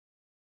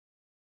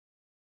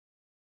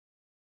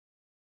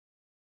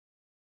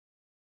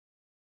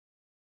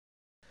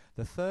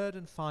The third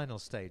and final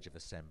stage of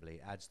assembly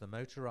adds the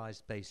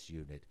motorized base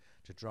unit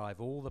to drive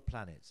all the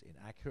planets in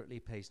accurately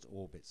paced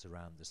orbits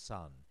around the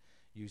Sun,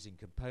 using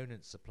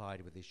components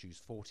supplied with issues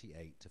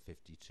 48 to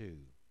 52.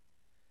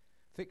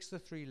 Fix the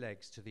three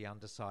legs to the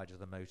underside of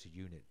the motor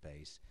unit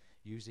base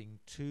using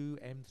two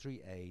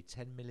M3A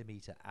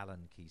 10mm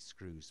Allen key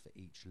screws for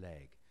each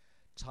leg.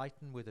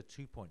 Tighten with a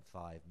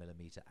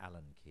 2.5mm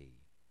Allen key.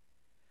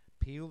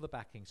 Peel the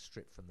backing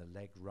strip from the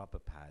leg rubber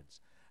pads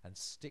and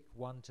stick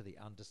one to the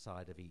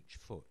underside of each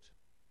foot.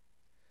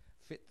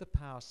 Fit the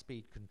power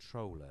speed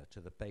controller to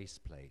the base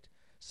plate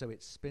so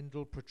its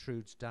spindle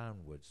protrudes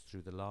downwards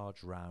through the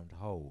large round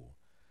hole.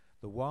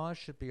 The wires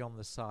should be on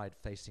the side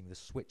facing the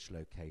switch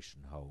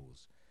location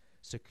holes.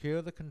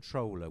 Secure the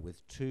controller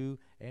with two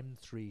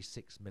M3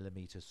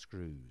 6mm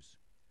screws.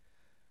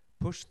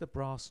 Push the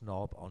brass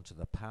knob onto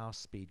the power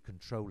speed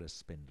controller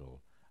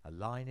spindle.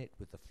 Align it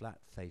with the flat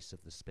face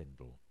of the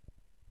spindle.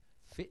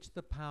 Fit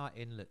the power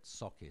inlet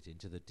socket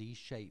into the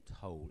D-shaped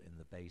hole in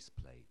the base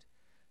plate.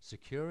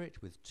 Secure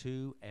it with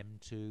two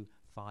M2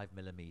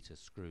 5mm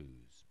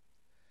screws.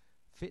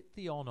 Fit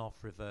the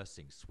on-off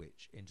reversing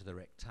switch into the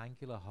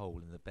rectangular hole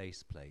in the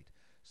base plate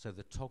so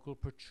the toggle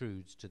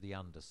protrudes to the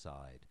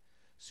underside.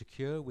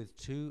 Secure with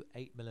two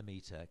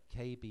 8mm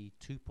KB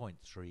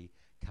 2.3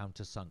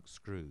 countersunk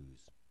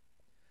screws.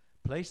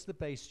 Place the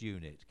base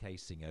unit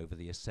casing over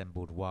the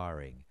assembled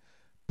wiring.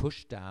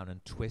 Push down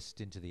and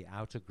twist into the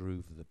outer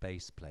groove of the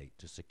base plate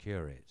to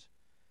secure it.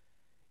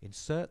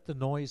 Insert the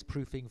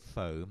noise-proofing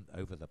foam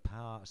over the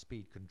power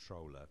speed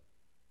controller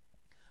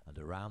and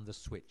around the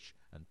switch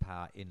and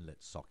power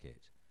inlet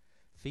socket.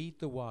 Feed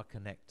the wire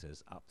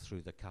connectors up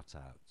through the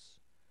cutouts.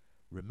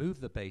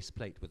 Remove the base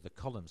plate with the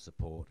column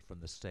support from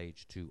the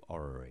Stage 2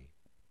 orrery.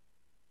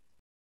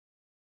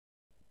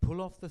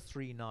 Pull off the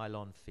three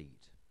nylon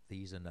feet.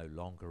 These are no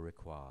longer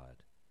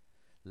required.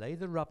 Lay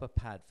the rubber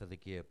pad for the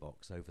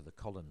gearbox over the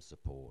column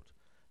support.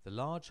 The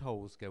large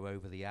holes go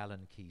over the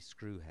Allen key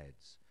screw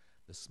heads.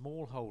 The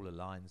small hole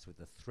aligns with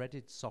the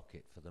threaded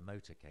socket for the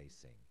motor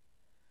casing.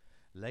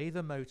 Lay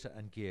the motor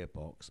and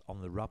gearbox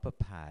on the rubber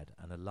pad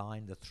and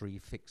align the three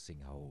fixing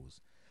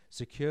holes.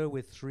 Secure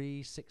with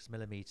three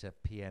 6mm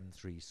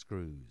PM3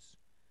 screws.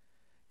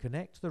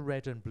 Connect the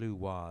red and blue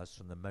wires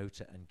from the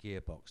motor and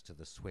gearbox to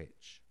the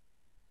switch.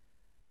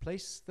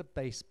 Place the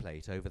base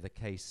plate over the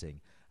casing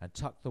and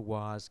tuck the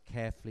wires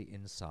carefully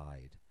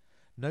inside.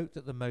 Note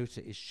that the motor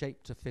is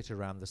shaped to fit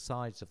around the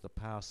sides of the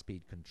power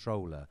speed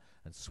controller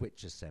and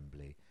switch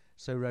assembly,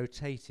 so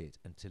rotate it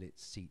until it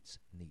seats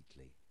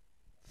neatly.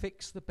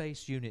 Fix the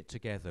base unit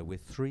together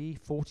with three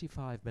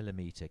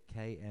 45mm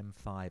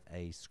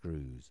KM5A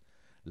screws.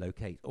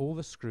 Locate all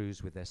the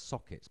screws with their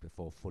sockets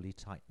before fully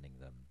tightening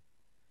them.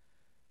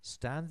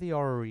 Stand the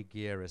orrery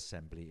gear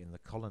assembly in the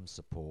column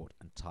support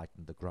and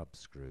tighten the grub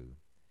screw.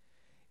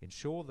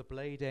 Ensure the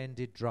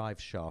blade-ended drive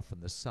shaft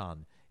from the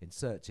Sun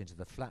inserts into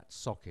the flat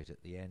socket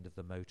at the end of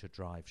the motor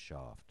drive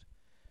shaft.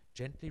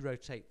 Gently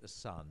rotate the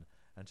Sun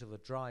until the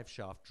drive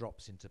shaft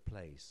drops into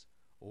place.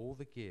 All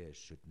the gears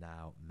should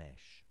now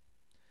mesh.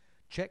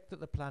 Check that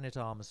the planet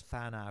arms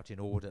fan out in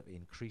order of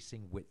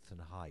increasing width and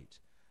height.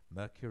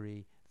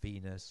 Mercury,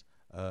 Venus,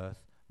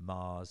 Earth,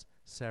 Mars,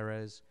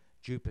 Ceres,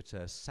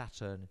 Jupiter,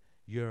 Saturn,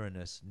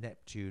 Uranus,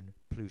 Neptune,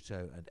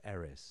 Pluto and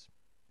Eris.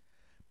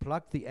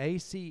 Plug the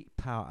AC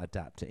power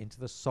adapter into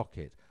the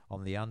socket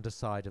on the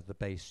underside of the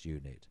base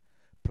unit.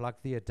 Plug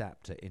the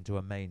adapter into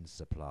a mains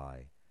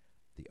supply.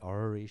 The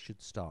orrery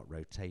should start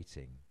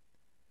rotating.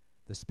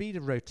 The speed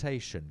of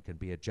rotation can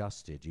be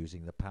adjusted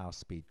using the power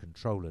speed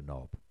controller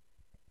knob.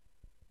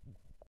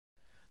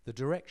 The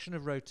direction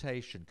of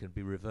rotation can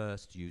be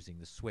reversed using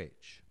the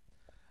switch.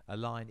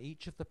 Align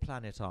each of the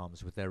planet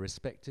arms with their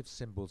respective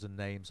symbols and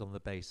names on the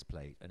base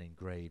plate and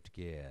engraved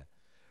gear.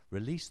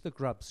 Release the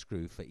grub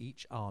screw for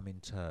each arm in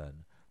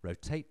turn.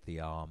 Rotate the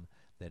arm,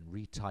 then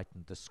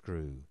retighten the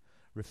screw.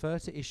 Refer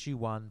to Issue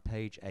 1,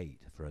 page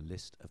 8 for a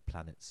list of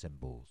planet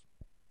symbols.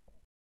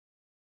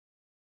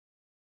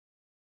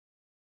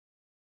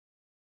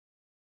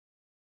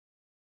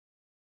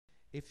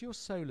 If your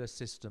solar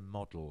system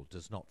model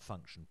does not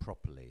function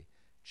properly,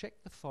 check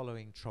the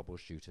following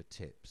troubleshooter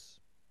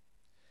tips.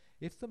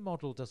 If the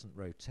model doesn't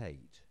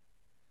rotate,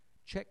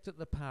 check that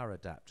the power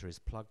adapter is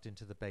plugged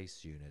into the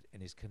base unit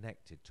and is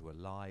connected to a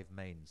live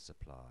mains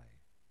supply.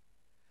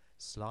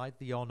 Slide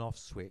the on-off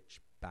switch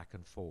back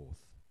and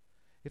forth.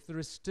 If there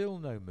is still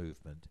no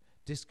movement,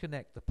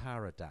 disconnect the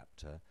power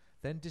adapter,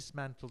 then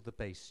dismantle the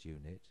base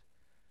unit.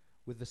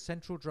 With the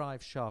central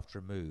drive shaft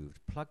removed,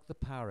 plug the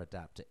power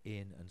adapter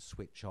in and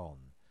switch on.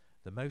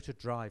 The motor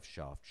drive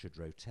shaft should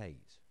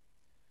rotate.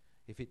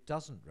 If it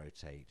doesn't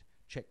rotate,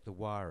 check the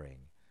wiring.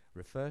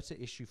 Refer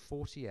to Issue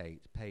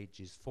 48,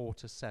 pages 4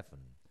 to 7.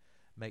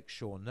 Make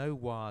sure no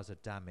wires are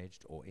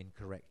damaged or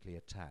incorrectly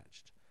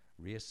attached.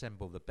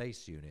 Reassemble the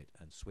base unit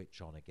and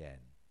switch on again.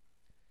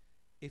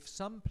 If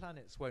some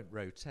planets won't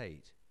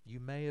rotate, you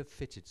may have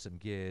fitted some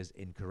gears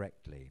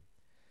incorrectly.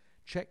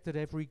 Check that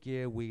every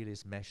gear wheel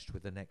is meshed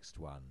with the next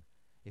one.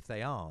 If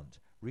they aren't,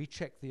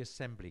 recheck the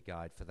assembly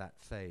guide for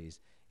that phase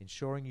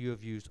ensuring you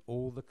have used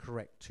all the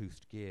correct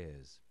toothed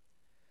gears.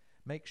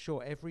 Make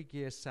sure every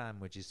gear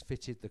sandwich is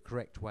fitted the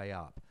correct way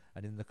up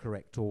and in the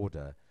correct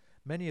order.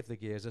 Many of the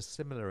gears are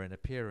similar in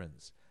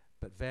appearance,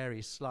 but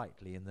vary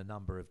slightly in the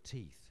number of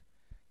teeth.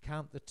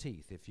 Count the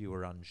teeth if you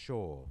are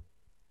unsure.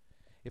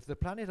 If the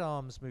planet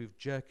arms move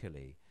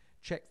jerkily,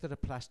 check that a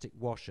plastic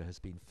washer has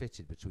been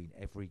fitted between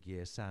every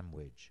gear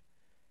sandwich.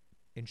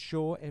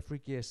 Ensure every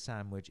gear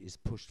sandwich is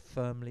pushed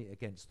firmly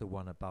against the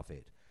one above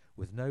it,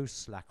 with no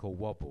slack or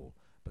wobble,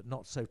 but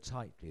not so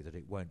tightly that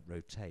it won't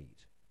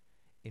rotate.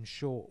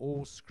 Ensure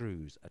all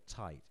screws are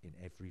tight in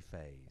every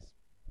phase.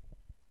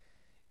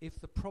 If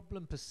the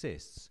problem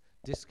persists,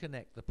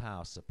 disconnect the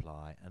power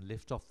supply and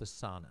lift off the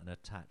sun and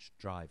attached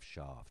drive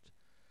shaft.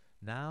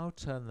 Now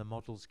turn the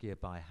model's gear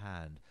by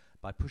hand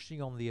by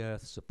pushing on the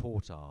earth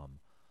support arm.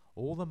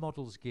 All the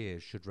model's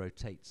gears should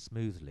rotate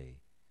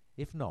smoothly.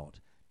 If not,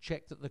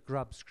 check that the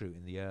grub screw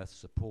in the earth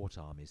support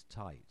arm is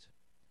tight.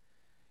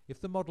 If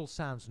the model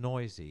sounds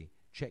noisy,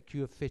 check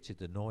you have fitted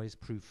the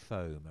noise-proof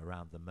foam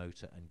around the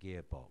motor and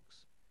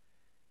gearbox.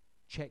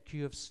 Check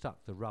you have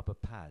stuck the rubber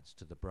pads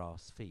to the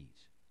brass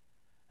feet.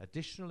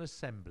 Additional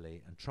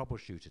assembly and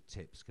troubleshooter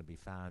tips can be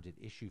found in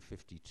issue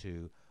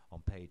 52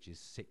 on pages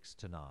 6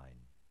 to 9.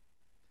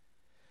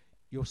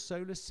 Your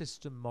solar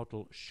system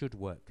model should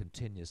work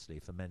continuously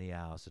for many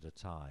hours at a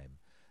time,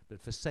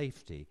 but for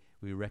safety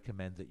we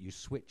recommend that you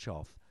switch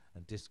off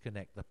and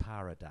disconnect the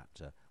power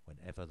adapter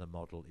whenever the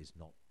model is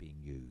not being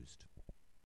used.